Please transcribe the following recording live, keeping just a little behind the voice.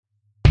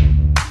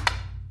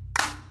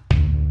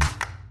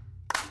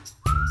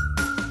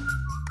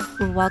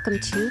Welcome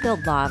to the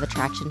Law of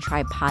Attraction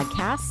Tribe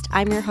podcast.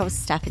 I'm your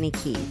host, Stephanie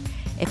Key.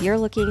 If you're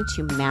looking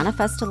to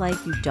manifest a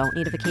life you don't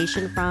need a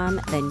vacation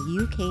from, then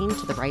you came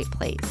to the right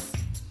place.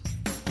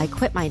 I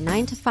quit my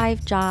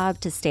 9-to-5 job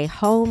to stay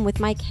home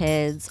with my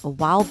kids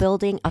while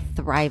building a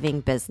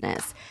thriving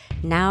business.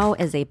 Now,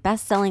 as a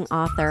best-selling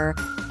author,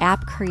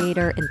 app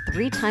creator, and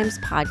 3-times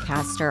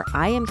podcaster,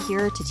 I am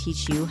here to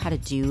teach you how to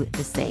do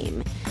the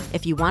same.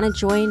 If you want to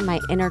join my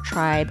inner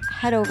tribe,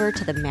 head over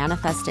to the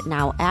Manifest It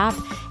Now app.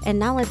 And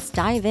now let's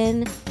dive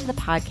in to the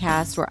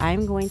podcast where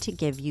I'm going to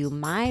give you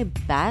my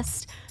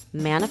best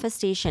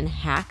manifestation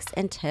hacks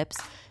and tips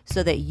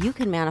so that you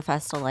can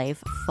manifest a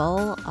life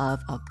full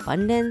of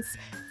abundance,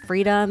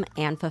 freedom,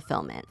 and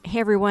fulfillment. Hey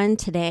everyone,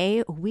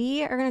 today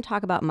we are going to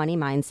talk about money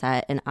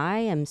mindset, and I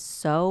am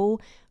so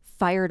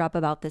fired up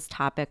about this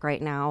topic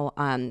right now.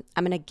 I'm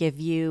going to give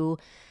you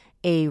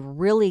a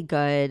really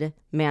good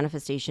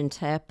manifestation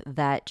tip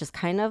that just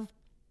kind of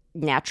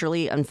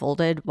naturally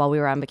unfolded while we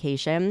were on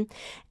vacation.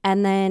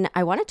 And then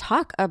I want to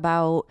talk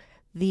about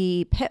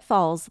the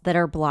pitfalls that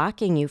are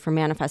blocking you from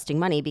manifesting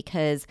money,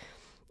 because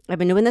I've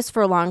been doing this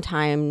for a long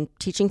time,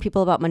 teaching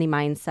people about money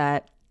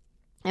mindset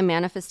and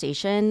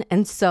manifestation.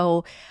 And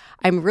so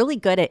I'm really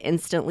good at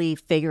instantly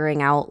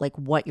figuring out like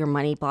what your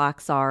money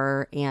blocks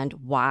are and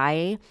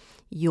why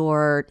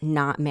you're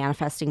not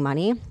manifesting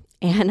money.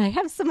 And I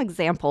have some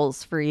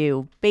examples for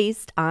you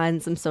based on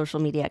some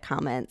social media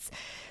comments.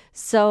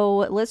 So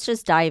let's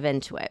just dive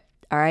into it.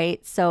 All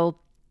right. So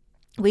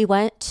we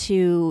went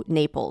to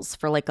Naples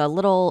for like a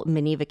little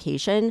mini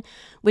vacation,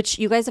 which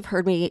you guys have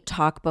heard me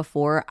talk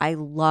before. I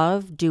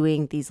love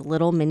doing these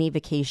little mini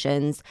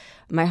vacations.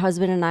 My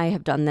husband and I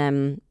have done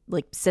them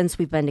like since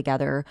we've been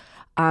together,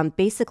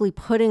 basically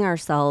putting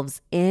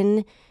ourselves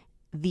in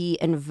the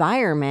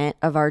environment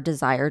of our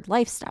desired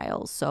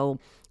lifestyle. So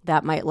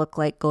that might look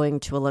like going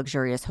to a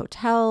luxurious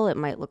hotel. It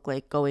might look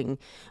like going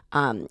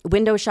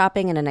window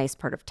shopping in a nice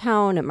part of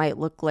town. It might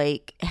look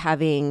like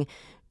having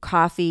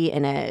coffee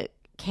in a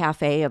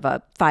cafe of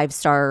a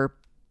 5-star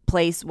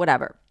place,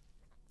 whatever.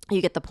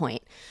 You get the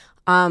point.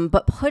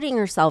 But putting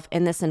yourself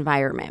in this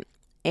environment.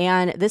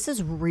 And this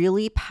is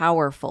really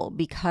powerful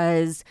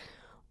because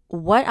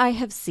what I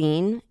have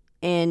seen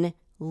in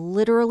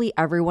literally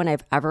everyone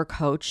I've ever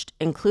coached,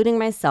 including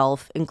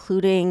myself,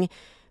 including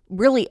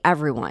really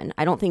everyone,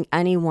 I don't think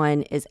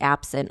anyone is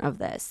absent of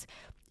this,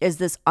 is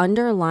this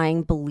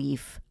underlying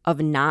belief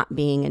of not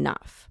being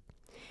enough.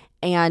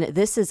 And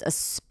this is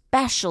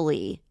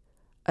especially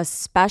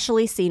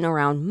seen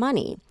around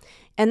money.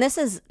 And this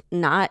is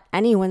not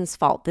anyone's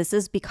fault. This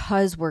is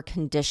because we're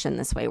conditioned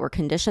this way. We're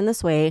conditioned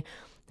this way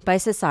by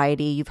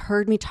society. You've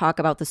heard me talk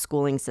about the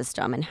schooling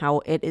system and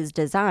how it is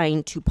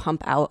designed to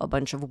pump out a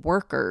bunch of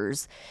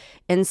workers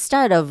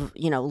instead of,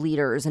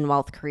 leaders and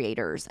wealth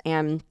creators.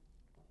 And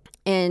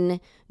in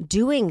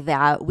doing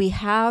that, we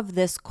have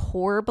this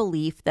core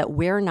belief that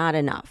we're not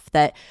enough,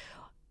 that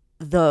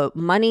the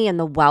money and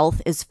the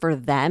wealth is for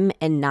them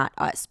and not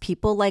us.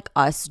 People like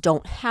us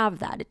don't have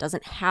that. It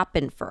doesn't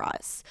happen for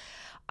us.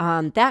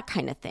 That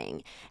kind of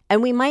thing.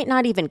 And we might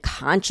not even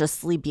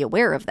consciously be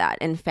aware of that.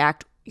 In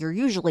fact, you're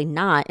usually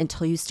not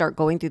until you start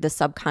going through the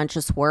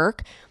subconscious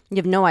work. You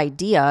have no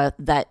idea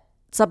that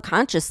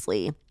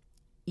subconsciously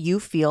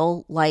you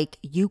feel like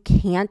you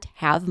can't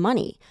have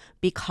money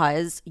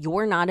because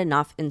you're not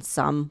enough in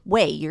some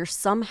way. You're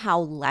somehow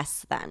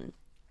less than.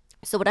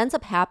 So what ends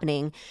up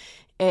happening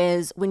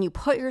is when you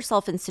put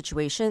yourself in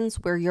situations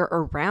where you're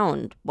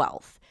around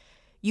wealth,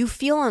 you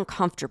feel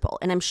uncomfortable.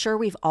 And I'm sure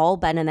we've all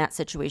been in that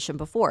situation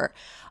before.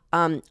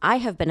 I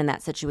have been in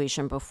that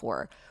situation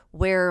before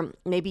where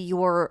maybe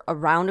you're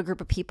around a group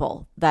of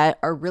people that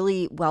are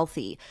really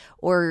wealthy,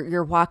 or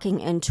you're walking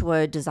into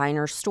a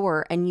designer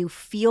store and you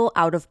feel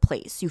out of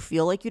place. You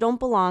feel like you don't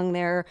belong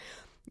there.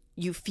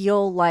 You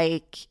feel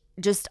like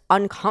just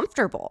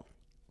uncomfortable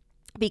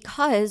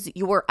because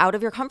you were out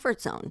of your comfort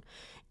zone.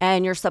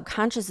 And your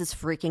subconscious is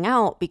freaking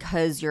out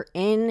because you're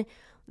in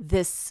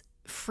this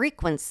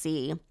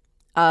frequency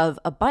of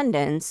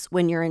abundance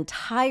when your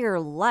entire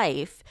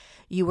life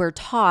you were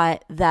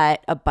taught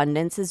that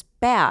abundance is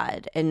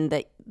bad and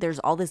that there's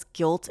all this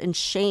guilt and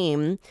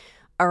shame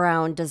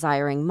around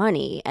desiring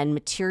money and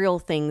material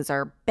things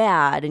are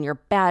bad and you're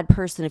a bad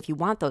person if you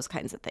want those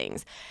kinds of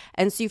things.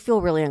 And so you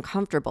feel really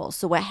uncomfortable.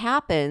 So what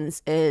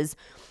happens is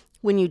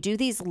when you do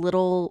these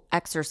little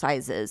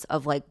exercises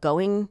of like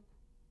going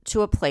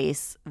to a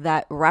place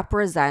that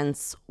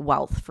represents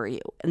wealth for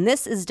you. And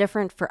this is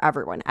different for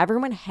everyone.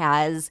 Everyone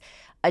has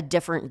a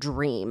different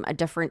dream, a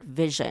different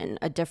vision,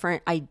 a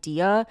different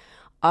idea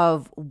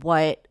of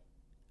what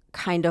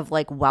kind of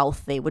like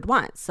wealth they would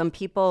want. Some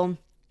people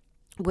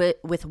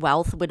with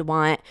wealth would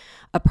want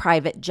a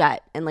private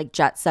jet and like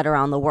jet set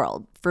around the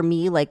world. For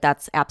me, like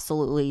that's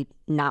absolutely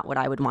not what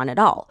I would want at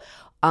all.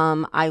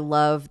 I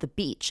love the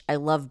beach. I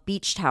love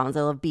beach towns.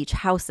 I love beach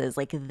houses.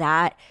 Like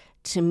that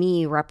to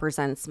me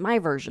represents my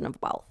version of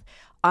wealth.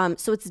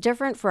 So it's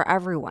different for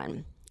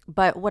everyone.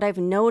 But what I've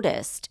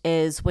noticed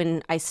is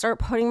when I start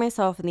putting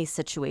myself in these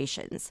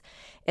situations,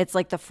 it's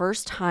like the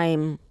first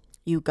time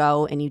you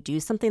go and you do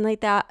something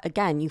like that,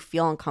 again, you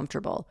feel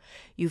uncomfortable.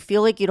 You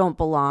feel like you don't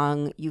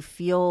belong. You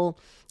feel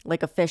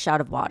like a fish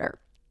out of water.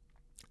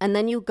 And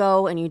then you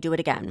go and you do it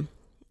again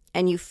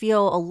and you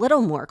feel a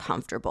little more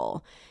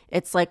comfortable.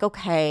 It's like,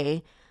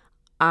 okay,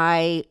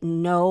 I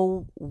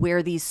know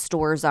where these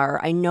stores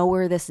are. I know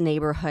where this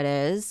neighborhood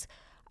is.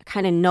 I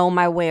kind of know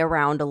my way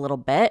around a little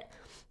bit,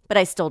 but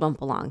I still don't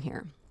belong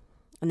here.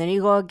 And then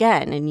you go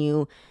again and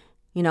you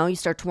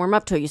start to warm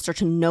up to it. You start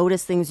to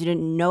notice things you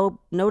didn't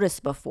notice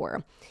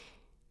before.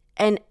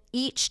 And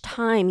each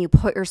time you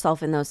put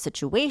yourself in those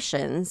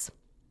situations,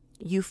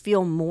 you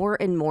feel more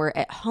and more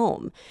at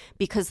home,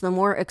 because the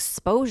more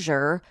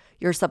exposure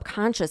your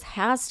subconscious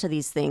has to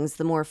these things,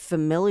 the more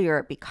familiar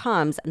it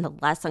becomes and the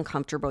less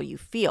uncomfortable you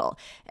feel.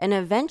 And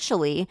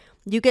eventually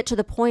you get to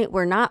the point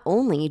where not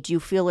only do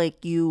you feel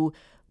like you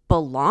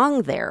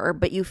belong there,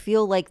 but you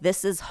feel like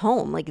this is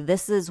home, like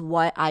this is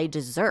what I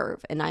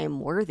deserve and I am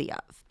worthy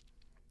of.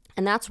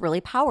 And that's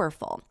really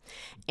powerful.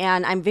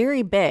 And I'm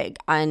very big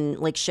on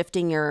like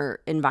shifting your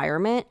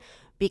environment,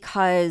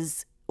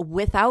 because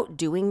without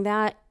doing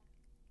that,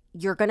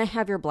 you're going to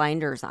have your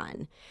blinders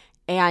on,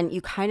 and you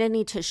kind of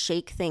need to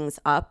shake things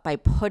up by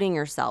putting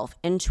yourself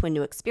into a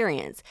new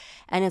experience.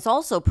 And it's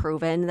also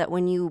proven that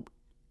when you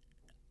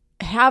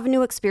have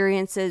new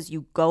experiences,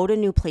 you go to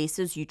new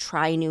places, you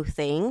try new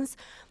things,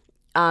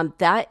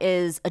 that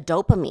is a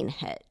dopamine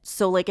hit.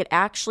 So like it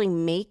actually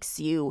makes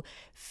you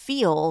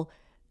feel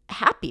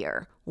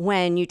happier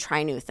when you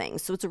try new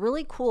things. So it's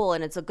really cool,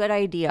 and it's a good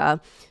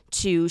idea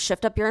to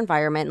shift up your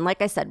environment. And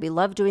like I said, we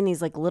love doing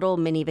these like little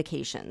mini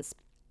vacations.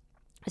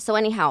 So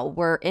anyhow,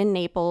 we're in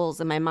Naples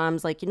and my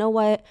mom's like, you know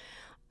what?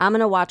 I'm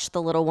going to watch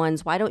the little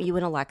ones. Why don't you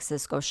and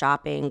Alexis go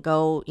shopping?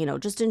 Go,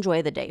 just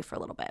enjoy the day for a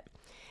little bit.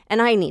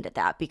 And I needed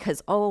that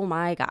because, oh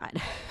my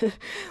God,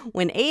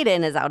 when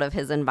Aiden is out of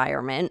his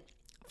environment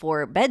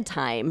for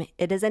bedtime,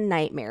 it is a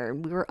nightmare.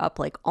 We were up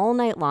like all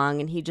night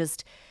long and he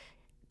just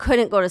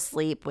couldn't go to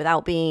sleep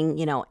without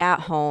being,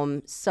 at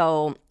home.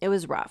 So it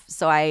was rough.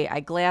 So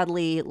I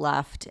gladly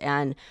left,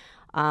 and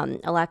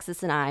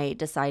Alexis and I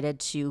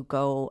decided to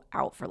go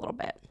out for a little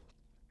bit.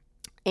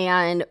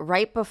 And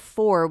right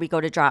before we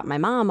go to drop my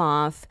mom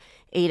off,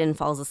 Aiden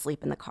falls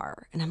asleep in the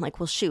car. And I'm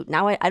like, well, shoot,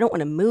 now I don't want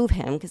to move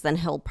him because then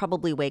he'll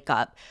probably wake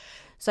up.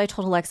 So I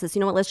told Alexis, you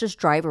know what, let's just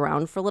drive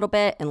around for a little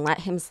bit and let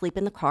him sleep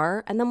in the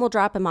car, and then we'll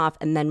drop him off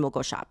and then we'll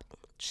go shopping.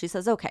 She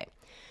says, okay.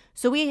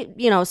 So we,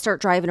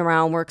 start driving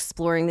around. We're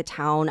exploring the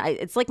town.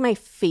 It's like my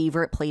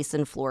favorite place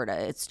in Florida.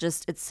 It's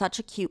such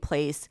a cute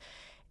place.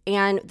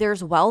 And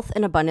there's wealth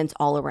and abundance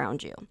all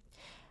around you.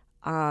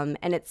 And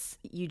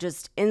you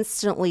just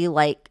instantly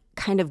like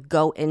kind of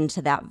go into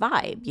that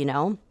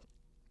vibe,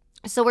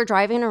 So we're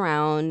driving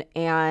around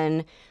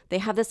and they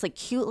have this like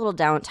cute little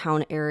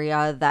downtown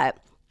area that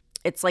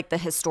it's like the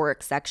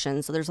historic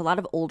section. So there's a lot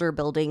of older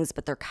buildings,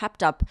 but they're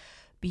kept up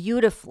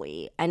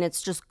beautifully and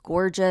it's just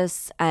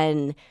gorgeous,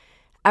 and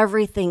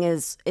everything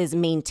is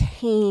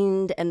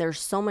maintained, and there's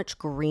so much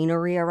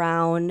greenery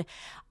around.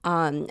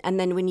 And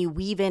then when you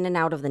weave in and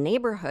out of the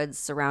neighborhoods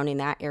surrounding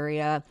that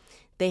area,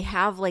 they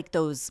have like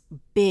those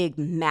big,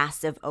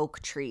 massive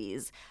oak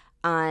trees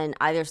on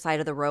either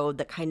side of the road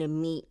that kind of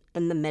meet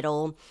in the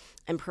middle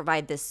and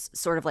provide this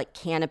sort of like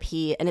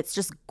canopy. And it's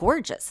just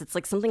gorgeous. It's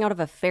like something out of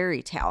a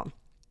fairy tale.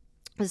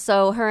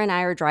 So her and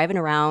I are driving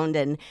around,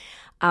 and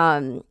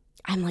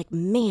I'm like,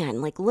 man,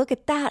 like, look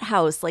at that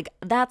house. Like,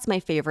 that's my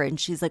favorite. And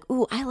she's like,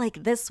 ooh, I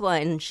like this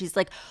one. And she's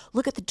like,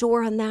 look at the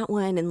door on that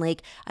one. And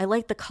like, I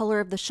like the color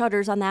of the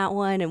shutters on that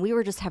one. And we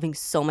were just having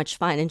so much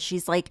fun. And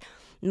she's like,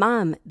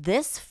 Mom,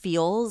 this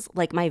feels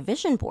like my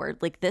vision board.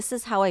 Like, this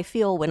is how I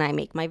feel when I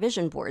make my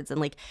vision boards.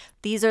 And like,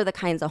 these are the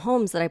kinds of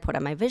homes that I put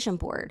on my vision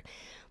board.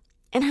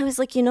 And I was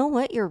like, you know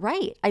what? You're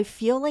right. I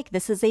feel like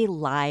this is a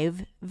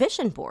live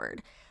vision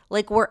board.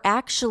 Like, we're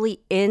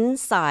actually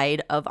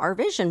inside of our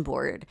vision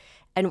board.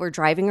 And we're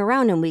driving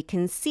around and we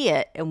can see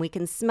it and we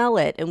can smell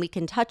it and we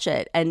can touch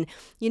it. And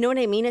you know what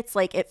I mean? It's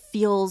like it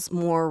feels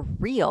more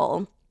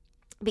real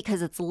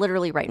because it's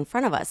literally right in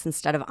front of us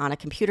instead of on a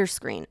computer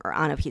screen or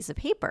on a piece of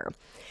paper.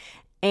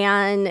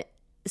 And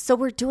so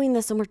we're doing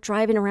this and we're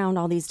driving around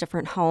all these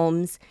different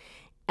homes.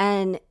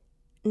 And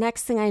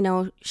next thing I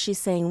know, she's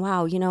saying,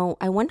 wow,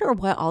 I wonder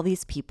what all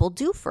these people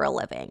do for a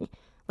living.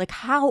 Like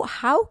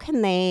how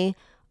can they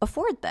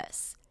afford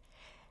this?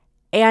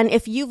 And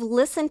if you've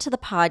listened to the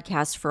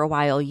podcast for a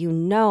while,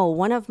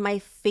 one of my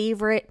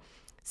favorite,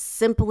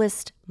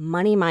 simplest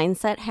money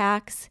mindset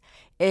hacks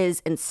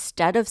is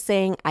instead of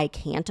saying, I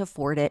can't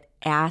afford it,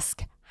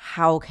 ask,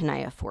 how can I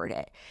afford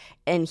it?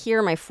 And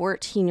here my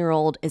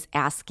 14-year-old is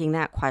asking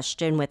that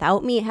question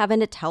without me having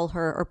to tell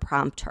her or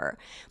prompt her.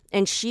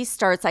 And she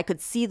starts, I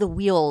could see the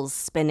wheels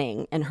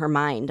spinning in her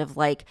mind of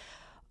like,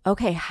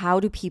 okay, how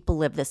do people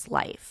live this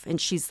life?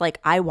 And she's like,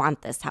 I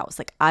want this house.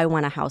 Like, I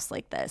want a house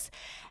like this.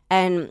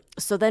 And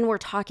so then we're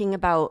talking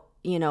about,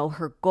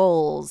 her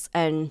goals.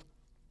 And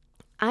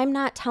I'm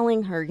not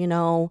telling her,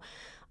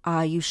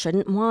 you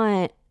shouldn't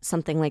want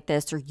something like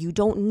this, or you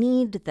don't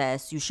need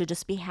this. You should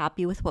just be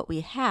happy with what we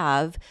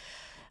have.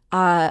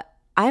 I'm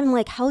I'm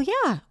like, hell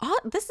yeah, oh,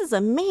 this is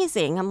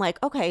amazing. I'm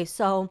like, okay,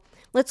 so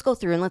let's go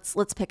through and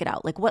let's pick it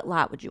out. Like, what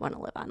lot would you want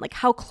to live on? Like,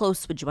 how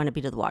close would you want to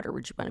be to the water?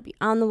 Would you want to be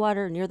on the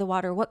water, near the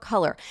water? What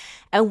color?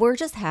 And we're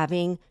just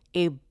having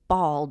a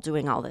ball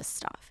doing all this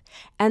stuff.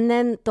 And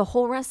then the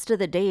whole rest of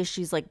the day,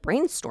 she's like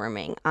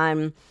brainstorming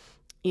on,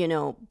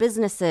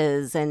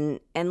 businesses and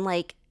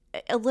like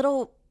a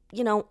little,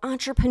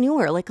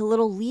 entrepreneur, like a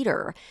little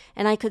leader.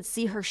 And I could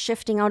see her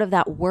shifting out of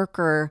that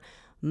worker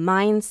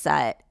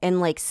mindset and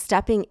like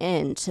stepping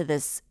into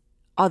this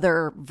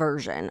other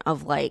version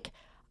of like,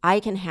 I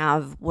can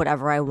have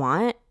whatever I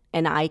want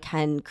and I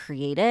can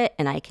create it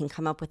and I can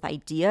come up with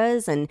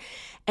ideas. And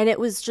it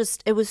was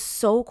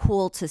so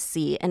cool to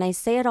see. And I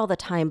say it all the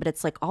time, but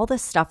it's like all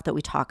this stuff that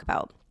we talk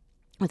about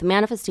with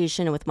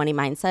manifestation and with money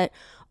mindset.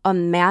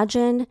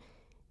 Imagine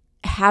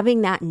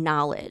having that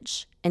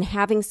knowledge and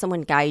having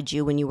someone guide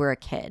you when you were a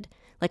kid.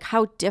 Like,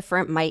 how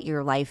different might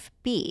your life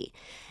be?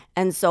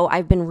 And so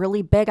I've been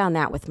really big on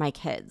that with my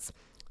kids.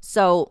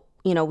 So,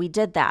 we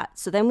did that.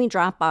 So then we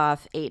drop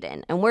off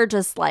Aiden and we're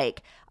just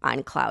like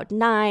on cloud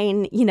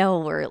nine,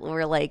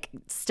 we're like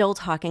still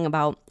talking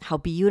about how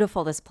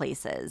beautiful this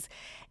place is.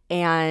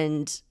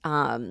 And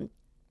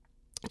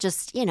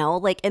just,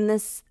 like in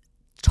this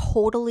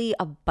totally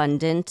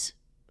abundant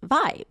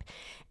vibe.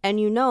 And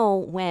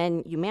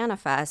when you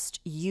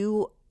manifest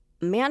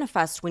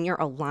when you're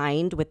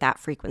aligned with that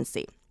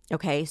frequency.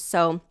 Okay.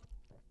 So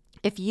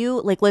if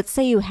you let's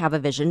say you have a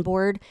vision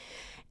board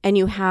and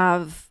you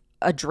have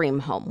a dream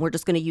home. We're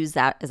just going to use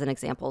that as an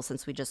example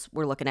since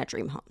we're looking at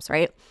dream homes,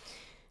 right?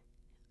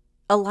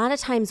 A lot of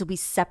times we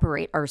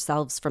separate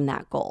ourselves from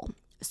that goal.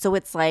 So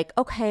it's like,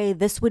 okay,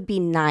 this would be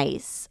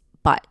nice,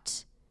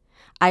 but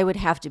I would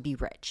have to be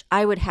rich.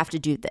 I would have to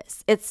do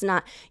this. It's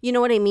not, you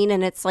know what I mean?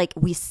 And it's like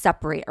we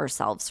separate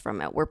ourselves from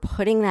it. We're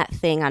putting that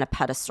thing on a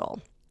pedestal.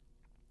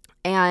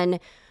 And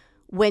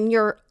when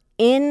you're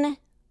in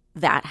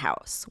that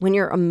house, when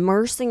you're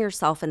immersing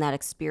yourself in that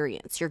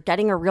experience, you're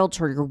getting a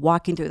realtor, you're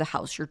walking through the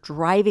house, you're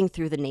driving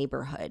through the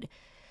neighborhood,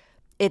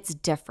 it's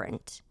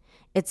different.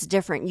 It's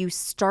different. You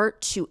start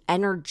to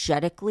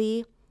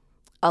energetically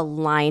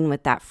align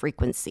with that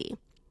frequency.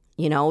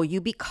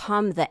 You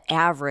become the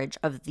average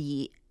of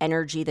the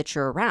energy that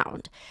you're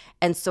around.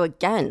 And so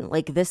again,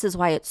 like this is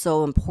why it's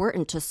so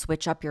important to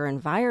switch up your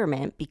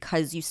environment,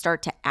 because you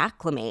start to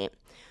acclimate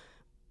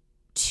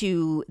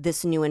to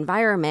this new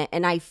environment.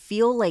 And I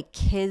feel like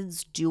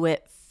kids do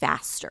it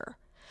faster.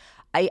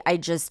 I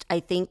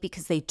think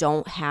because they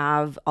don't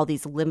have all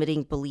these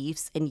limiting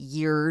beliefs and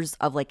years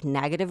of like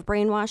negative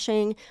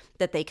brainwashing,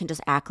 that they can just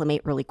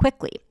acclimate really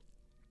quickly.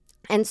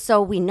 And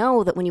so we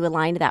know that when you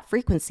align to that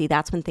frequency,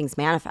 that's when things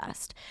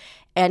manifest.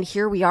 And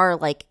here we are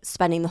like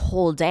spending the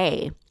whole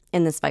day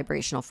in this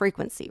vibrational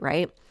frequency,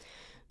 right?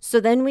 So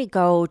then we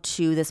go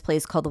to this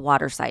place called the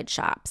Waterside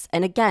Shops.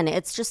 And again,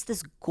 it's just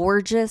this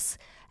gorgeous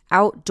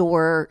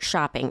outdoor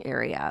shopping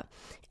area.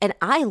 And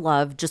I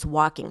love just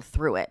walking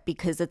through it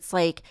because it's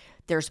like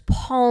there's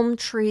palm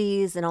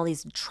trees and all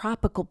these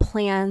tropical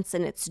plants,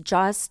 and it's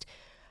just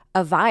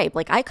a vibe.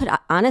 Like I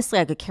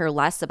could care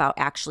less about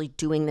actually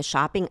doing the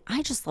shopping.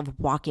 I just love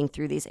walking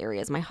through these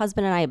areas. My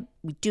husband and I,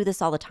 we do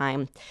this all the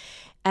time.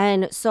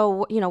 And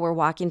so, we're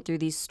walking through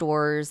these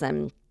stores,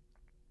 and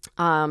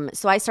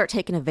so I start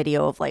taking a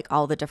video of like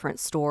all the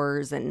different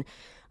stores, and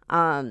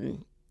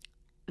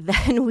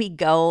then we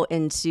go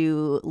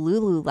into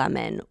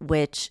Lululemon,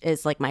 which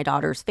is like my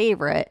daughter's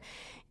favorite.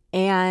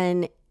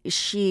 And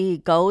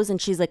she goes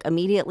and she's like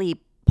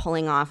immediately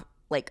pulling off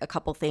like a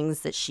couple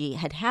things that she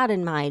had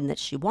in mind that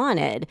she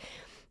wanted.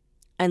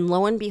 And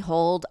lo and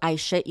behold, I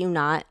shit you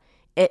not,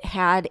 it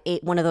had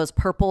one of those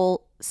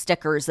purple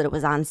stickers that it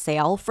was on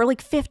sale for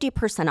like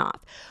 50%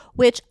 off,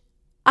 which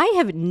I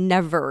have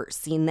never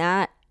seen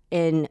that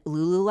in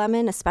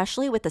Lululemon,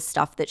 especially with the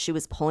stuff that she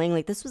was pulling.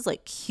 Like this was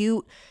like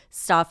cute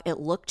stuff. It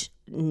looked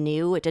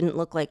new. It didn't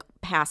look like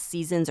past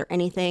seasons or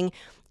anything.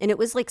 And it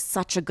was like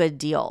such a good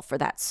deal for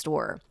that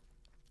store.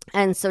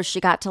 And so she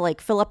got to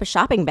like fill up a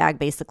shopping bag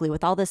basically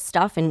with all this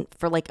stuff and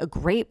for like a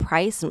great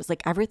price. And it was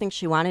like everything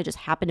she wanted just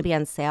happened to be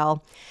on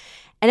sale.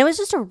 And it was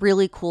just a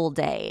really cool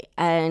day.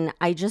 And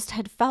I just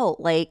had felt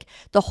like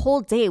the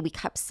whole day we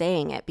kept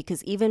saying it,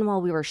 because even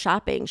while we were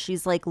shopping,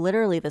 she's like,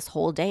 literally this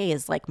whole day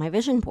is like my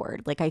vision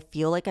board. Like I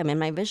feel like I'm in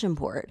my vision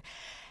board.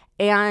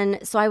 And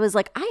so I was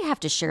like, I have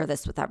to share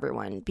this with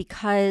everyone,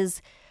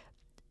 because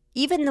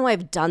even though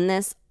I've done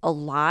this a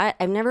lot,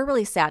 I've never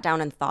really sat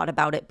down and thought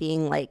about it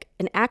being like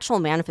an actual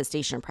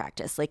manifestation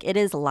practice. Like it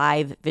is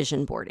live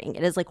vision boarding.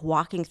 It is like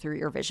walking through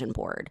your vision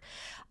board,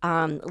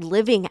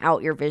 living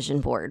out your vision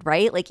board,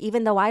 right? Like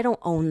even though I don't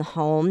own the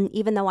home,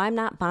 even though I'm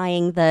not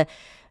buying the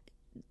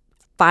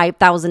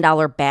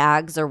 $5,000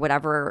 bags or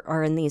whatever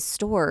are in these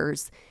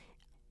stores,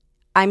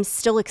 I'm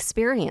still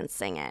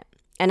experiencing it.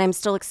 And I'm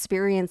still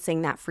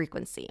experiencing that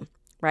frequency,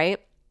 right?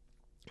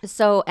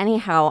 So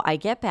anyhow, I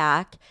get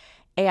back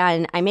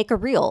and I make a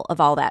reel of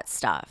all that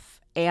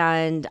stuff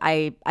and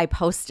I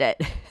post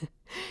it.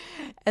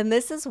 And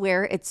this is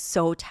where it's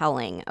so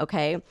telling,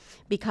 okay?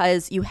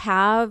 Because you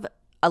have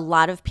a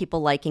lot of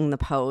people liking the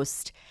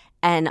post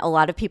and a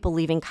lot of people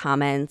leaving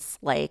comments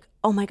like,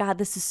 oh my God,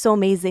 this is so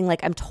amazing.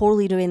 Like, I'm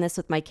totally doing this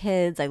with my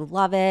kids. I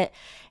love it.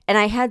 And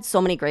I had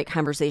so many great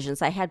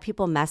conversations. I had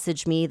people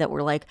message me that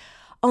were like,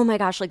 oh my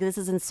gosh, like this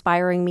is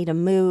inspiring me to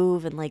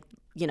move and like,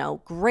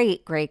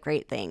 great, great,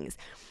 great things.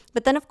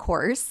 But then of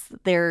course,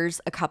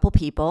 there's a couple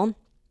people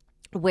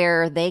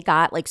where they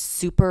got like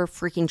super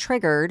freaking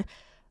triggered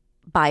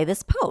by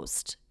this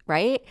post,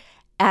 right?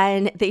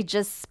 And they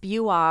just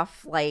spew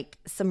off like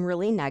some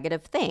really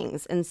negative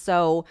things. And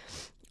so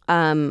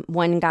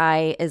one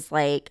guy is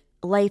like,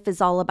 life is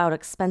all about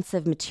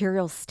expensive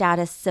material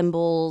status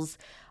symbols,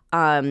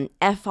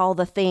 F all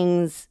the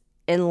things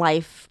in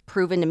life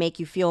proven to make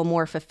you feel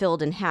more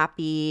fulfilled and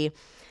happy,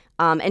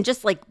 and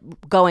just like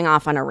going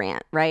off on a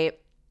rant, right?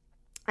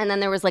 And then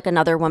there was like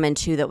another woman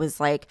too that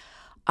was like,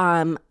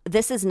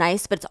 this is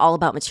nice, but it's all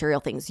about material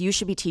things. You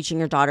should be teaching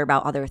your daughter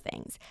about other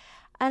things.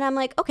 And I'm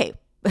like, okay,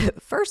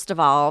 first of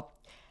all,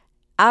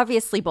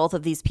 obviously both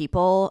of these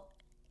people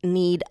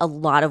need a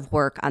lot of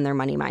work on their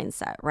money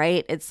mindset,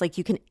 right? It's like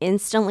you can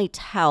instantly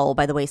tell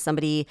by the way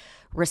somebody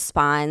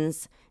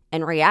responds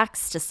and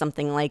reacts to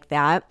something like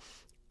that,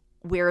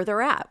 where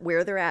they're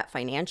at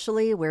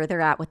financially, where they're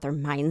at with their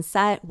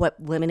mindset,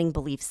 what limiting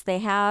beliefs they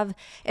have.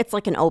 It's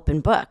like an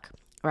open book,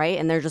 right?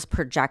 And they're just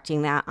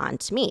projecting that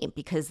onto me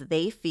because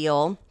they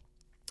feel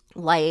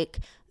like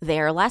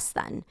they're less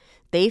than.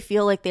 They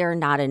feel like they're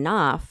not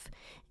enough,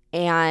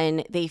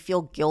 and they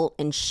feel guilt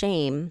and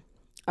shame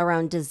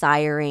around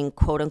desiring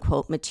quote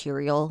unquote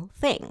material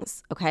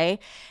things, okay?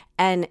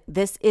 And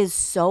this is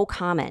so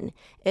common.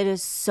 It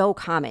is so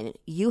common.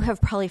 You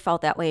have probably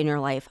felt that way in your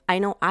life. I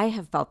know I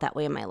have felt that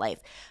way in my life.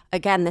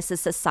 Again, this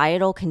is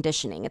societal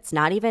conditioning. It's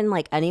not even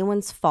like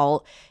anyone's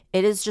fault.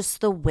 It is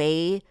just the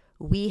way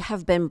we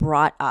have been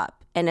brought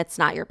up. And it's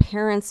not your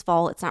parents'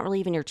 fault. It's not really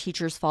even your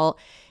teacher's fault.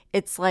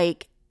 It's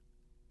like,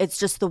 it's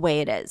just the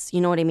way it is.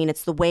 You know what I mean?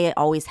 It's the way it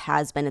always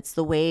has been. It's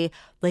the way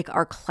like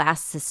our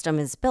class system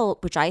is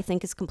built, which I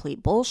think is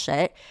complete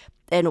bullshit.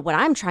 And what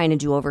I'm trying to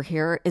do over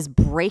here is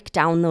break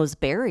down those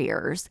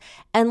barriers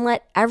and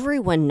let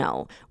everyone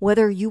know,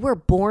 whether you were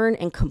born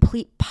in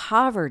complete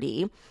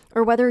poverty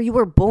or whether you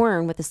were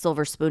born with a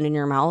silver spoon in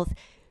your mouth,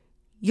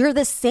 you're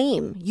the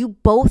same. You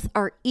both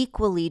are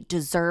equally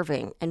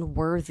deserving and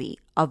worthy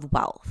of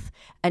wealth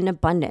and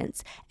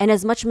abundance and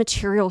as much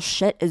material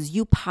shit as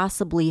you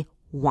possibly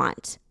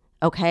want.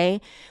 Okay.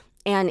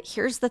 And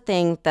here's the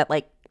thing that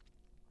like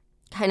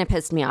kind of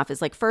pissed me off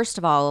is like, first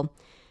of all,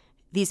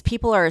 these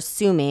people are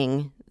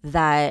assuming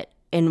that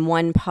in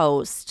one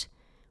post,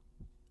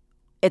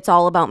 it's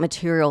all about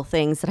material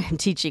things that I'm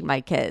teaching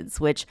my kids,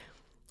 which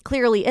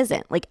clearly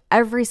isn't. Like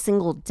every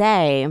single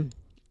day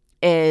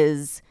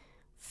is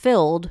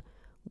filled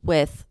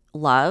with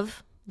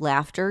love,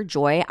 laughter,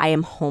 joy. I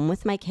am home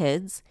with my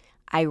kids.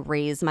 I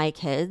raise my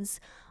kids.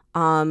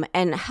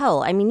 And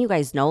hell, I mean, you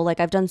guys know, like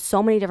I've done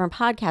so many different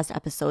podcast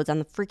episodes on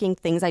the freaking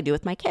things I do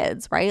with my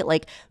kids, right?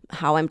 Like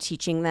how I'm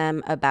teaching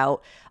them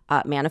about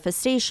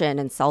manifestation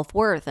and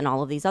self-worth and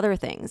all of these other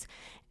things.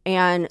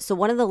 And so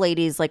one of the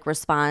ladies like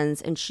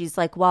responds and she's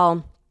like,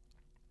 well,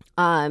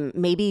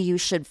 maybe you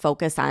should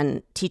focus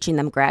on teaching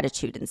them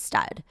gratitude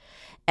instead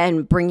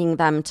and bringing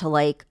them to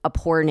like a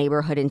poor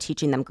neighborhood and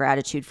teaching them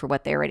gratitude for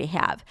what they already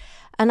have.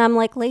 And I'm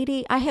like,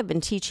 lady, I have been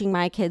teaching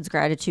my kids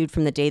gratitude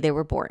from the day they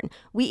were born.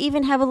 We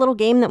even have a little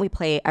game that we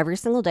play every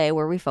single day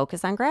where we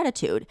focus on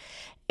gratitude.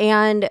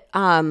 And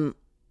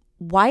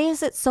why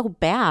is it so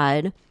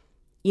bad,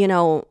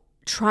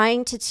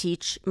 trying to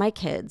teach my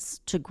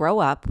kids to grow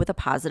up with a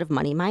positive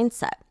money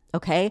mindset?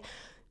 Okay.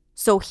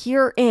 So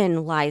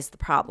herein lies the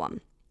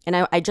problem. And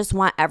I just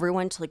want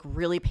everyone to like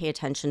really pay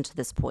attention to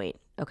this point.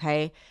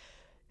 Okay.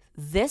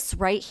 This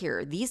right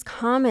here, these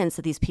comments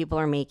that these people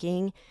are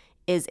making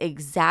is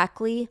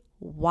exactly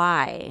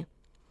why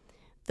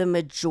the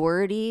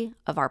majority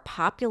of our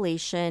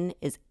population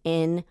is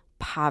in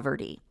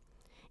poverty,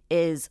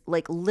 is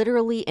like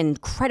literally in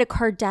credit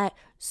card debt,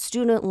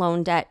 student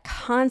loan debt,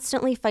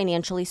 constantly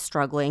financially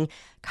struggling,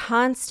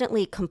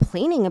 constantly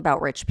complaining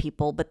about rich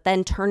people, but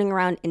then turning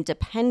around and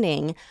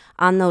depending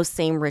on those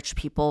same rich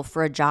people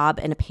for a job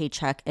and a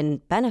paycheck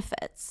and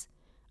benefits.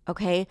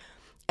 Okay?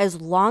 As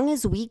long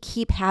as we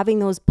keep having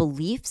those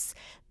beliefs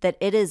that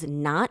it is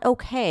not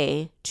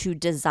okay to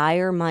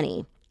desire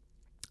money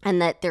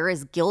and that there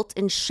is guilt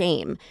and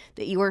shame,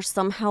 that you are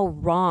somehow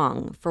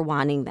wrong for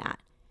wanting that,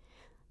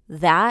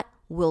 that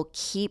will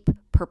keep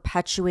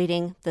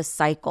perpetuating the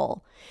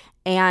cycle.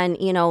 And,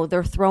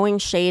 they're throwing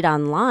shade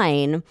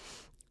online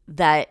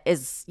that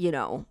is,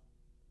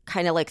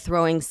 kind of like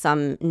throwing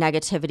some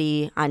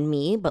negativity on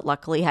me, but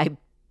luckily I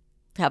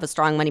have a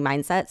strong money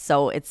mindset,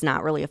 so it's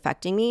not really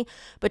affecting me.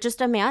 But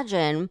just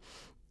imagine,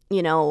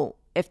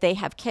 if they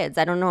have kids,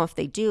 I don't know if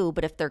they do,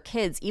 but if their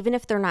kids, even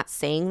if they're not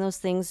saying those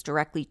things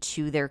directly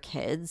to their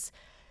kids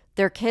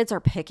are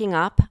picking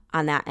up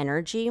on that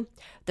energy.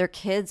 Their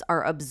kids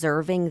are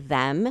observing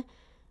them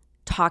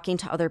talking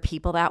to other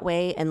people that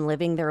way and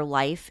living their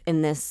life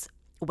in this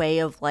way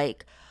of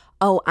like,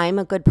 oh, I'm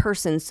a good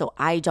person, so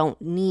I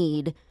don't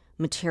need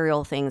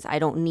material things. I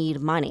don't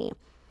need money.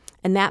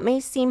 And that may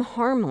seem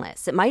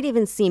harmless. It might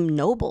even seem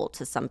noble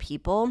to some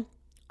people,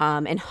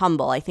 and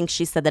humble. I think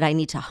she said that I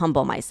need to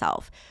humble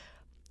myself.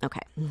 Okay.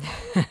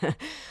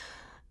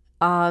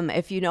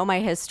 If you know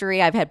my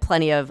history, I've had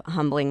plenty of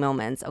humbling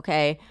moments,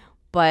 okay?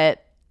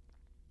 But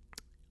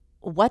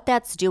what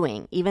that's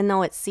doing, even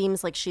though it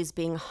seems like she's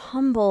being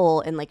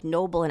humble and like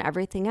noble and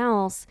everything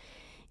else,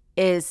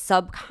 is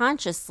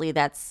subconsciously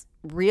that's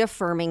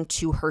reaffirming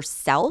to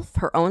herself,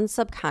 her own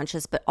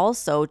subconscious, but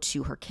also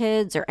to her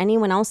kids or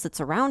anyone else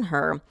that's around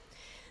her,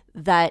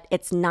 that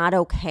it's not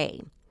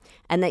okay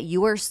and that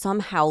you are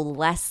somehow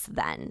less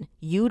than.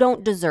 You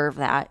don't deserve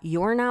that.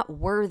 You're not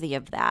worthy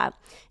of that.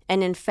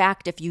 And in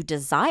fact, if you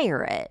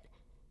desire it,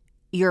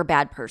 you're a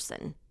bad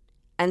person.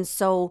 And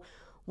so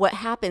what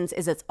happens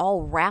is it's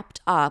all wrapped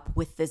up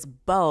with this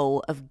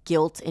bow of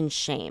guilt and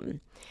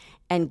shame.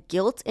 And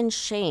guilt and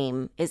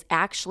shame is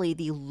actually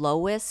the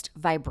lowest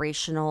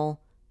vibrational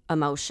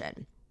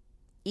emotion,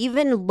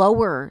 even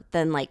lower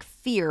than like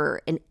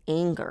fear and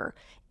anger.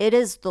 It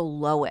is the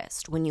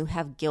lowest when you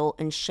have guilt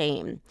and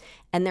shame.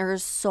 And there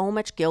is so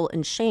much guilt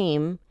and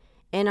shame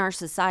in our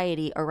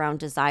society around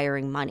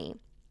desiring money.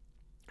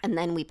 And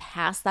then we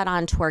pass that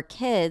on to our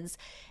kids.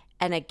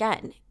 And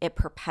again, it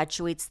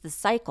perpetuates the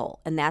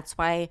cycle. And that's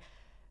why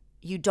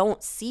you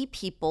don't see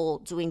people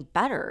doing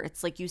better.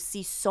 It's like you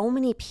see so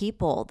many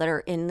people that are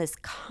in this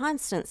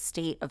constant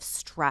state of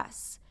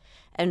stress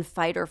and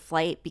fight or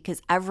flight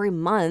because every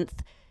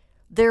month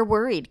they're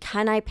worried,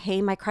 can I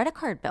pay my credit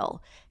card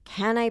bill?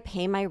 Can I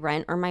pay my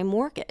rent or my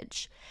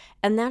mortgage?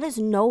 And that is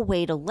no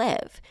way to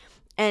live.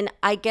 And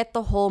I get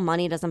the whole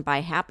money doesn't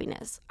buy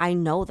happiness. I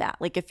know that.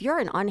 Like if you're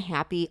an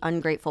unhappy,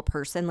 ungrateful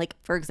person, like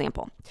for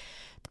example,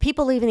 the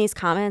people leaving these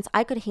comments,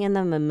 I could hand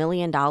them $1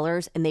 million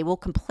and they will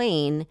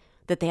complain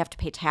that they have to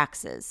pay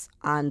taxes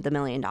on the $1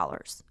 million.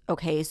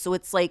 Okay. So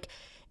it's like,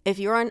 if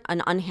you're an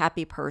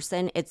unhappy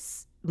person,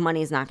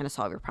 money is not going to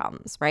solve your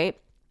problems, right?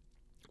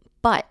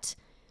 But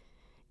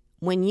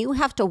when you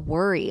have to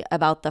worry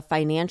about the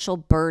financial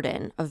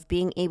burden of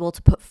being able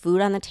to put food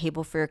on the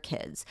table for your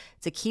kids,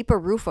 to keep a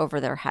roof over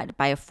their head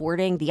by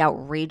affording the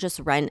outrageous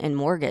rent and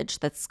mortgage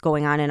that's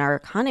going on in our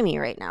economy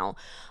right now,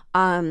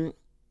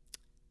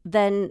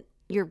 then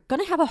you're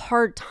going to have a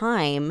hard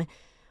time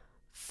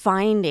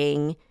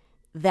finding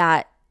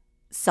that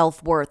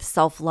self-worth,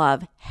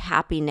 self-love,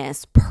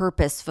 happiness,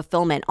 purpose,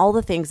 fulfillment, all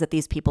the things that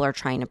these people are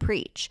trying to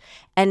preach.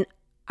 And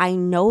I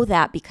know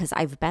that because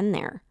I've been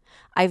there.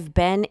 I've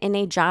been in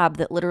a job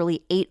that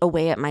literally ate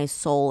away at my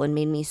soul and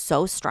made me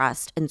so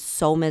stressed and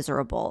so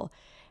miserable.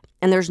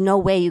 And there's no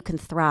way you can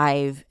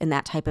thrive in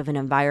that type of an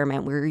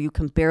environment where you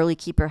can barely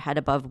keep your head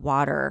above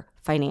water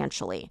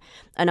financially.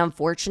 And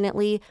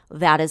unfortunately,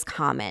 that is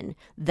common.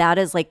 That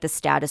is like the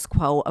status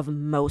quo of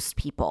most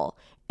people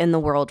in the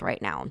world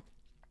right now.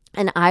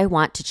 And I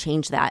want to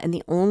change that. And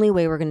the only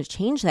way we're going to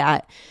change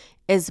that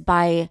is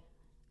by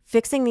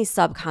fixing these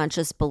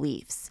subconscious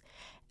beliefs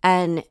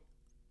and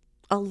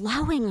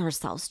allowing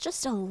ourselves,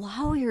 just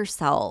allow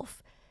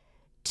yourself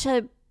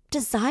to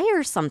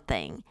desire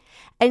something.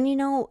 And you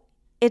know,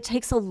 it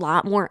takes a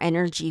lot more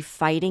energy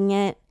fighting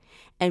it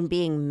and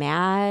being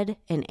mad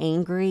and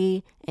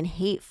angry and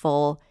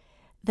hateful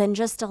than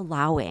just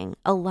allowing.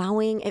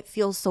 Allowing, it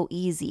feels so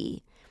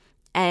easy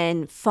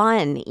and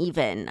fun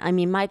even. I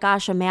mean, my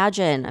gosh,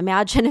 imagine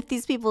if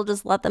these people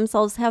just let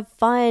themselves have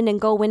fun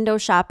and go window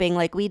shopping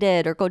like we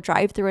did, or go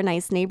drive through a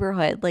nice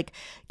neighborhood. Like,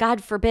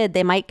 God forbid,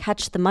 they might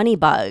catch the money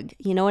bug.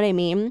 You know what I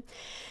mean?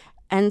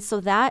 And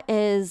so that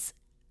is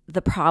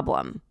the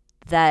problem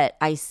that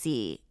I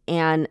see.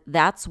 And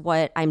that's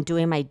what I'm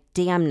doing my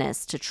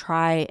damnness to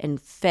try and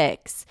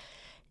fix,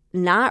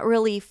 not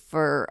really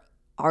for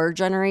our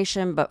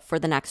generation, but for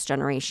the next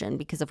generation.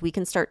 Because if we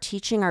can start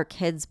teaching our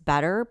kids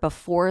better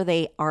before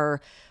they are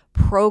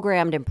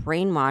programmed and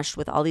brainwashed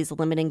with all these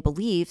limiting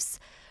beliefs,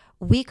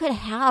 we could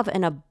have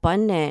an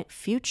abundant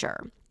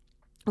future.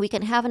 We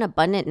can have an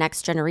abundant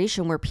next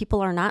generation where people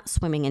are not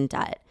swimming in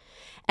debt.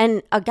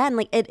 And again,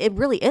 like it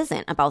really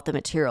isn't about the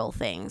material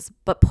things,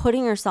 but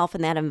putting yourself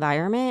in that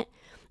environment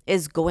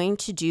is going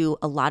to do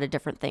a lot of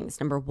different things.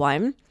 Number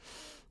one,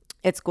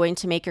 it's going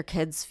to make your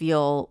kids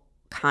feel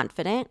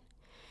confident.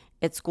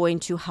 It's going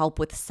to help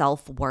with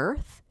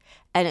self-worth,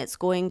 and it's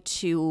going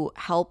to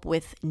help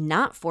with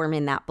not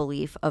forming that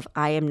belief of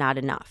I am not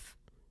enough.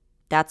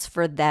 That's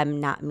for them,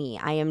 not me.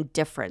 I am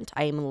different.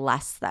 I am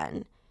less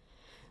than.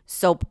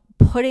 So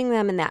putting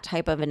them in that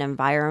type of an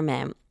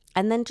environment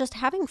and then just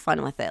having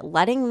fun with it,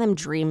 letting them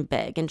dream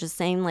big and just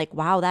saying like,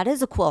 wow, that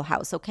is a cool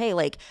house. Okay,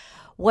 like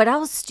what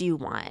else do you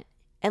want?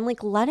 And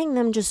like letting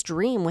them just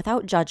dream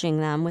without judging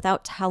them,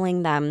 without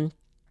telling them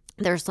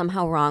they're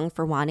somehow wrong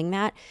for wanting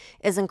that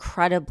is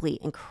incredibly,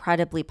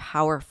 incredibly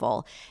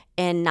powerful.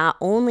 And not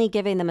only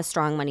giving them a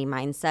strong money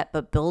mindset,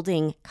 but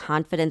building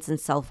confidence and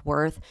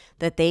self-worth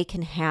that they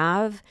can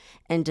have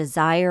and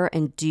desire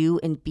and do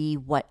and be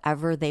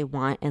whatever they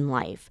want in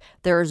life.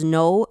 There is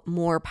no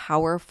more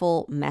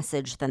powerful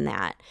message than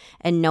that.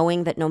 And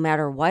knowing that no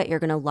matter what, you're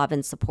going to love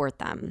and support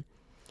them.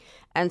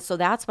 And so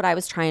that's what I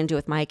was trying to do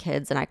with my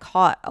kids, and I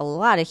caught a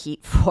lot of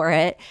heat for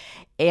it.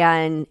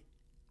 And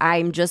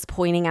I'm just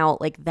pointing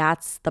out, like,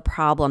 that's the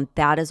problem.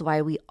 That is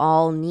why we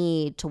all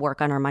need to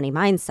work on our money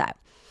mindset.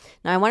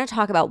 Now, I want to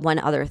talk about one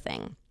other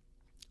thing.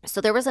 So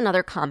there was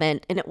another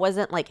comment, and it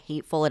wasn't like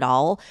hateful at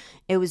all.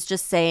 It was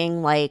just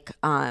saying like,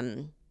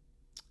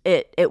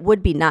 it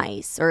would be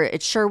nice, or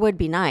it sure would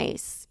be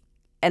nice.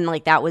 And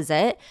like, that was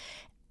it.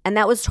 And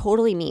that was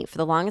totally me. For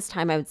the longest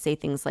time, I would say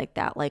things like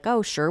that, like,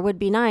 oh, sure would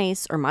be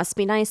nice, or must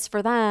be nice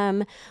for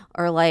them,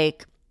 or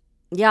like,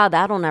 yeah,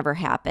 that'll never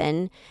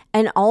happen.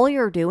 And all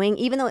you're doing,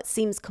 even though it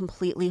seems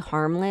completely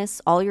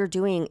harmless, all you're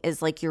doing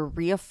is like you're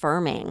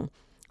reaffirming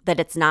that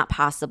it's not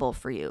possible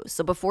for you.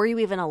 So before you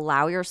even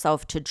allow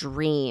yourself to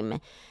dream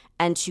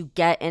and to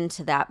get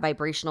into that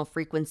vibrational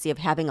frequency of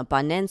having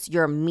abundance,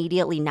 you're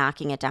immediately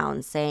knocking it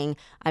down, saying,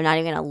 I'm not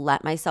even going to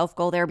let myself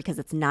go there because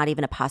it's not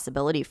even a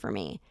possibility for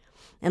me.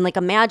 And like,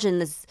 imagine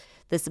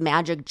this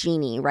magic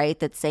genie, right?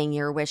 That's saying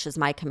your wish is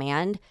my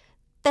command.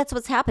 That's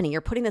what's happening.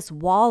 You're putting this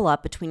wall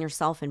up between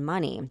yourself and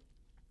money.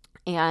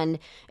 And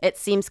it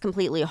seems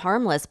completely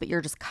harmless, but you're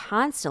just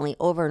constantly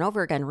over and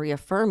over again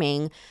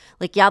reaffirming,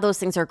 like, yeah, those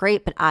things are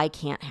great, but I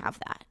can't have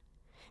that.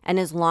 And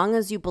as long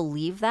as you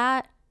believe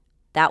that,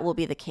 that will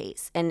be the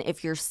case. And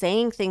if you're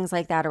saying things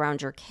like that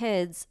around your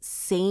kids,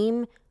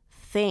 same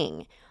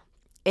thing.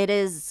 It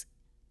is,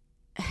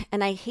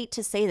 and I hate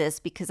to say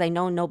this because I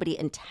know nobody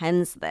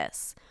intends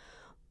this,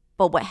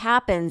 but what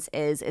happens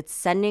is it's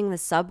sending the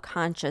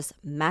subconscious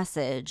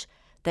message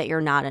that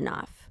you're not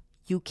enough.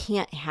 You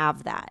can't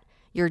have that.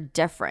 You're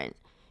different.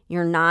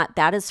 You're not,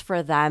 that is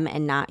for them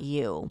and not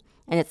you.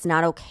 And it's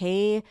not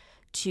okay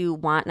to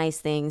want nice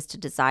things, to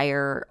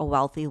desire a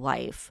wealthy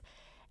life.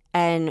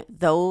 And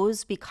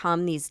those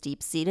become these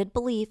deep-seated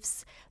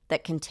beliefs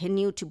that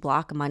continue to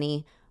block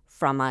money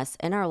from us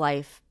in our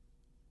life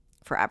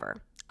forever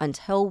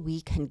until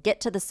we can get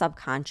to the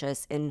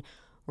subconscious and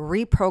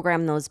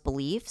reprogram those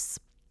beliefs.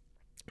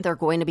 They're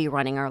going to be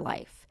running our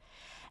life.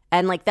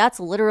 And like,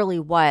 that's literally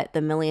what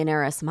the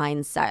Millionaires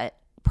Mindset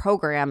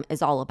program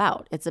is all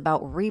about. It's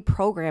about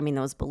reprogramming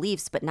those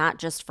beliefs, but not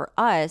just for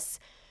us,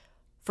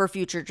 for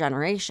future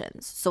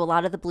generations. So a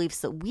lot of the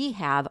beliefs that we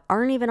have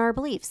aren't even our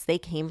beliefs. They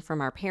came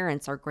from our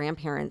parents, our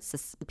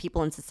grandparents,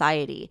 people in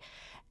society.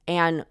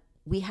 And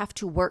we have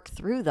to work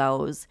through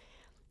those.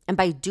 And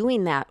by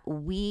doing that,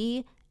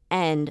 we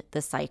end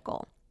the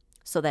cycle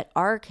so that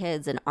our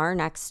kids and our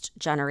next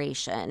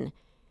generation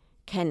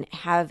can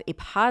have a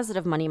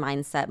positive money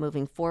mindset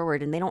moving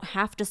forward. And they don't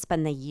have to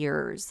spend the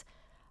years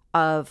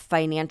of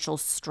financial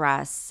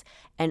stress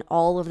and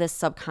all of this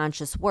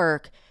subconscious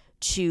work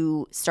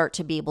to start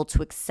to be able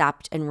to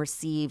accept and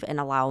receive and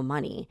allow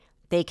money.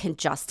 They can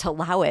just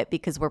allow it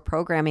because we're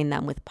programming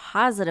them with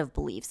positive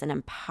beliefs and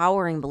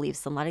empowering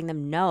beliefs and letting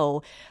them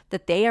know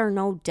that they are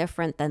no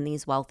different than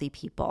these wealthy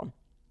people.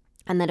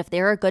 And that if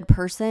they're a good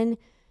person,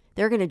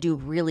 they're going to do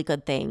really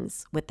good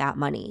things with that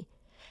money.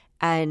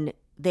 And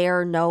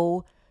they're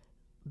no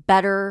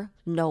better,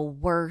 no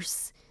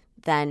worse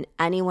than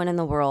anyone in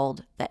the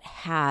world that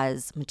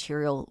has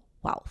material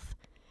wealth.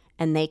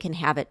 And they can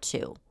have it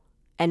too.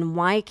 And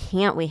why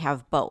can't we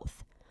have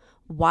both?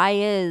 Why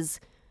is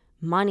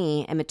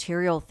money and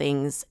material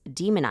things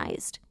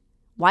demonized?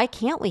 Why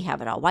can't we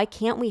have it all? Why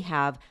can't we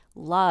have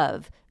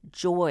love,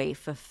 joy,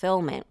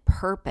 fulfillment,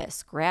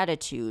 purpose,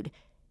 gratitude,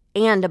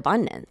 and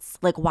abundance?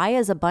 Like, why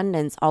is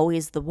abundance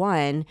always the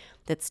one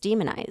that's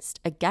demonized?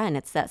 Again,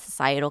 it's that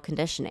societal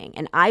conditioning.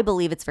 And I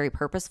believe it's very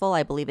purposeful.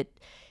 I believe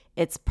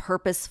it's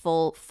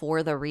purposeful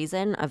for the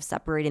reason of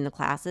separating the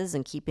classes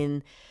and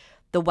keeping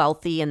the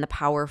wealthy and the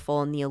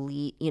powerful and the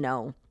elite,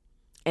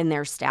 in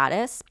their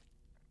status.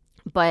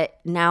 But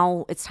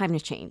now it's time to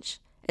change.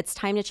 It's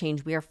time to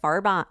change. We are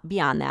far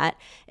beyond that.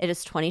 It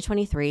is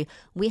 2023.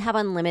 We have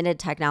unlimited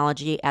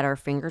technology at our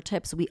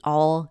fingertips. We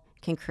all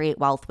can create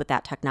wealth with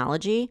that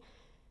technology.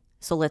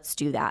 So let's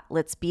do that.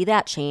 Let's be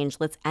that change.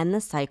 Let's end the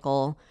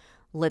cycle.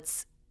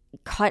 Let's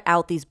cut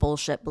out these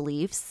bullshit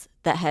beliefs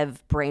that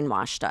have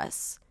brainwashed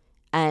us.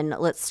 And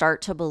let's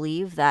start to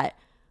believe that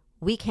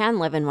we can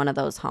live in one of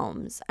those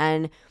homes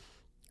and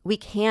we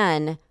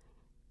can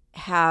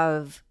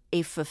have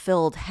a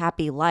fulfilled,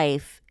 happy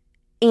life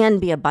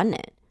and be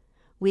abundant.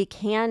 We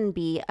can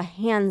be a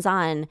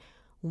hands-on,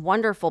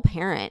 wonderful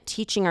parent,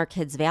 teaching our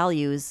kids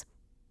values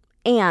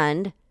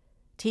and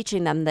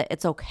teaching them that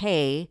it's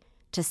okay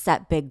to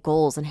set big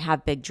goals and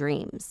have big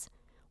dreams.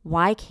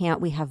 Why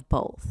can't we have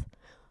both?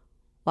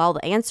 Well,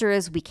 the answer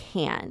is we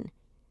can.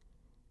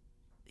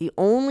 The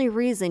only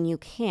reason you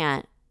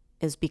can't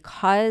is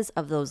because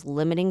of those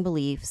limiting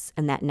beliefs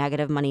and that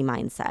negative money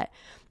mindset.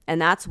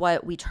 And that's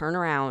what we turn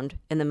around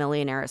in the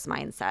Millionaires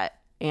Mindset.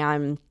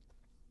 And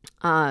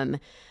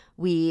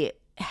we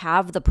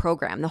have the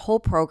program, the whole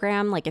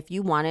program. Like, if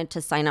you wanted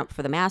to sign up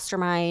for the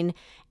mastermind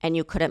and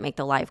you couldn't make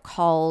the live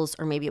calls,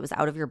 or maybe it was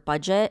out of your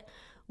budget,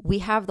 we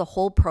have the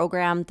whole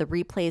program, the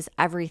replays,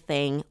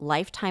 everything,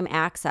 lifetime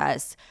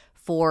access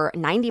for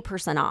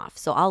 90% off.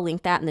 So I'll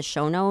link that in the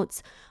show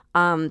notes.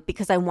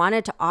 Because I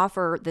wanted to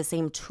offer the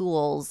same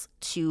tools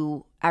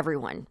to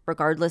everyone,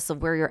 regardless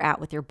of where you're at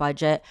with your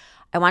budget.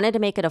 I wanted to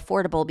make it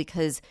affordable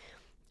because,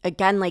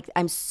 again, like,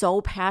 I'm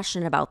so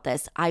passionate about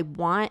this. I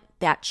want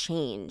that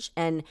change.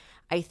 And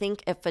I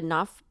think if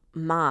enough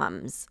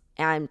moms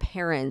and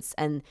parents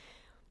and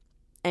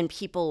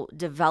people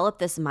develop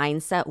this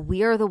mindset,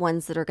 we are the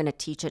ones that are going to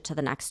teach it to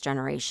the next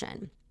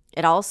generation.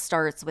 It all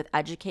starts with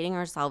educating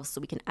ourselves so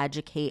we can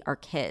educate our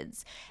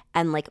kids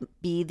and like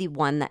be the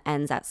one that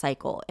ends that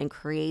cycle and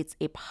creates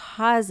a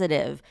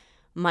positive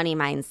money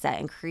mindset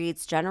and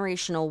creates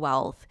generational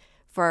wealth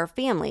for our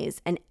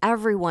families. And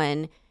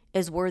everyone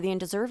is worthy and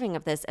deserving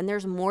of this. And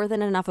there's more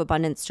than enough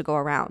abundance to go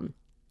around.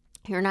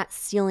 You're not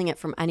stealing it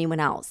from anyone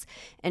else.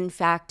 In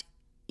fact,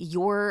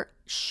 you're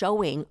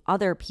showing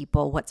other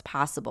people what's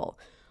possible.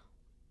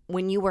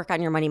 When you work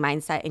on your money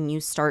mindset and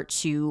you start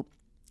to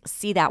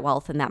see that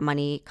wealth and that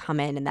money come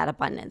in and that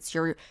abundance,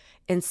 you're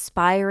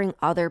inspiring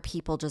other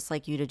people just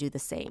like you to do the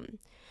same.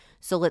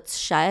 So let's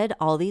shed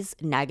all these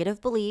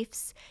negative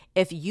beliefs.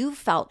 If you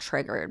felt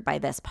triggered by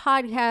this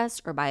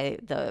podcast or by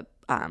the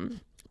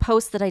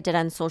post that I did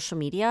on social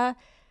media,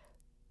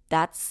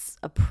 that's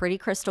a pretty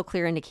crystal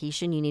clear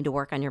indication you need to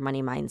work on your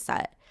money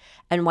mindset.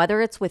 And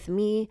whether it's with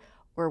me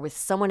or with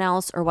someone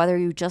else, or whether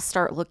you just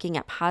start looking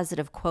at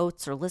positive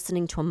quotes or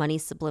listening to a money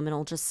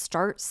subliminal, just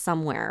start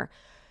somewhere.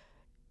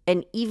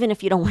 And even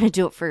if you don't want to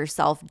do it for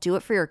yourself, do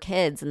it for your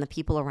kids and the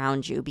people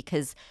around you.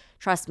 Because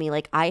trust me,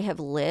 like, I have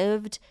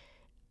lived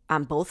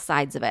on both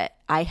sides of it.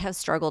 I have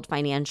struggled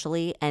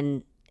financially,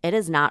 and it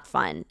is not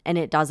fun, and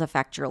it does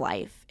affect your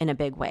life in a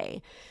big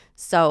way.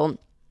 So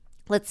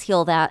let's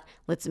heal that.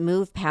 Let's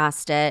move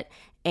past it.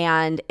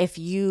 And if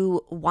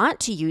you want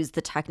to use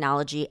the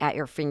technology at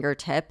your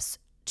fingertips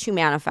to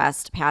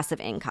manifest passive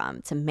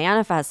income, to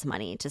manifest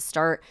money, to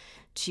start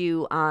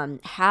to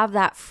have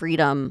that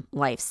freedom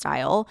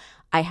lifestyle,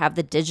 I have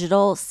the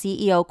digital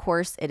CEO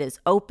course. It is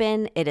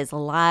open. It is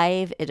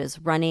live. It is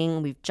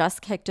running. We've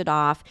just kicked it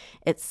off.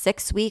 It's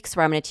 6 weeks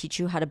where I'm going to teach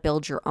you how to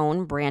build your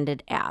own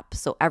branded app.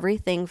 So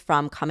everything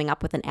from coming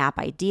up with an app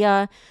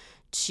idea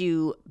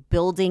to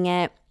building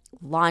it,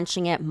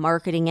 launching it,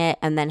 marketing it,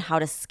 and then how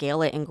to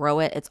scale it and grow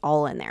it. It's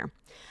all in there.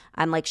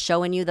 I'm like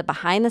showing you the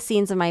behind the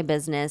scenes of my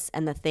business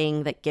and the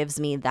thing that gives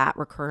me that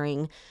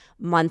recurring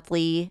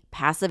monthly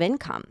passive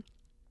income.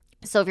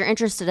 So if you're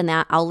interested in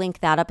that, I'll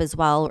link that up as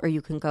well, or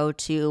you can go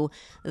to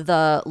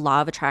the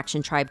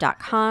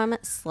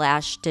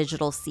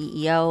lawofattractiontribe.com/digital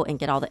CEO and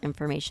get all the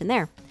information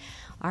there.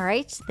 All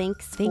right. Thank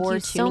you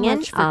so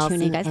much for tuning in.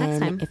 See you guys next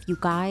time. If you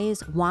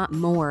guys want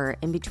more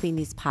in between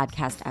these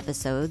podcast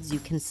episodes, you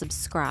can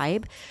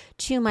subscribe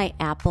to my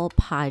Apple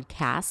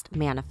podcast,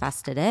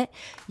 Manifested It.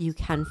 You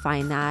can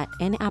find that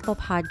in Apple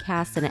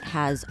Podcasts, and it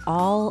has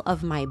all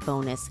of my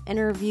bonus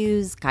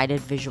interviews, guided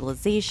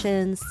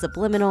visualizations,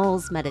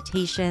 subliminals,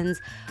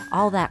 meditations,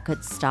 all that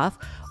good stuff.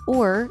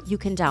 Or you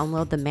can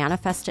download the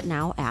Manifest It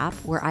Now app,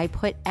 where I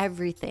put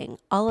everything,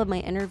 all of my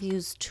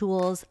interviews,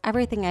 tools,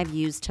 everything I've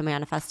used to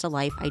manifest a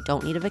life I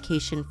don't need a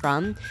vacation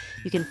from.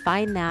 You can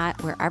find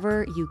that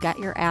wherever you get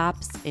your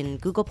apps, in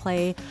Google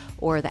Play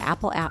or the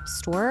Apple App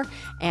Store.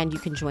 And you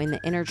can join the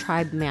Inner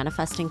Tribe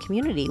Manifesting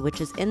community,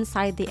 which is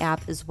inside the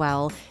app as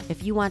well,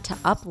 if you want to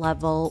up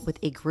level with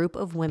a group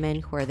of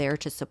women who are there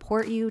to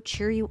support you,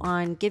 cheer you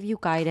on, give you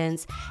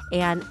guidance,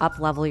 and up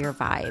level your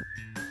vibe.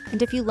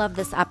 And if you love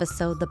this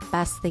episode, the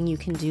best thing you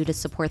can do to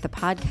support the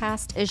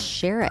podcast is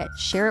share it.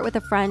 Share it with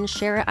a friend,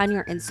 share it on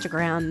your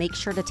Instagram. Make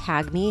sure to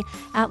tag me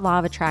at Law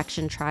of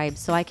Attraction Tribe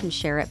so I can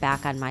share it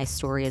back on my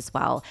story as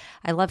well.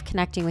 I love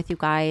connecting with you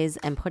guys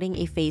and putting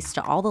a face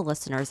to all the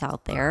listeners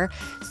out there.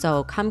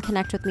 So come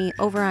connect with me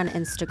over on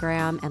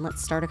Instagram and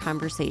let's start a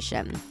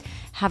conversation.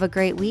 Have a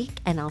great week,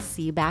 and I'll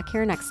see you back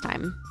here next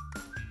time.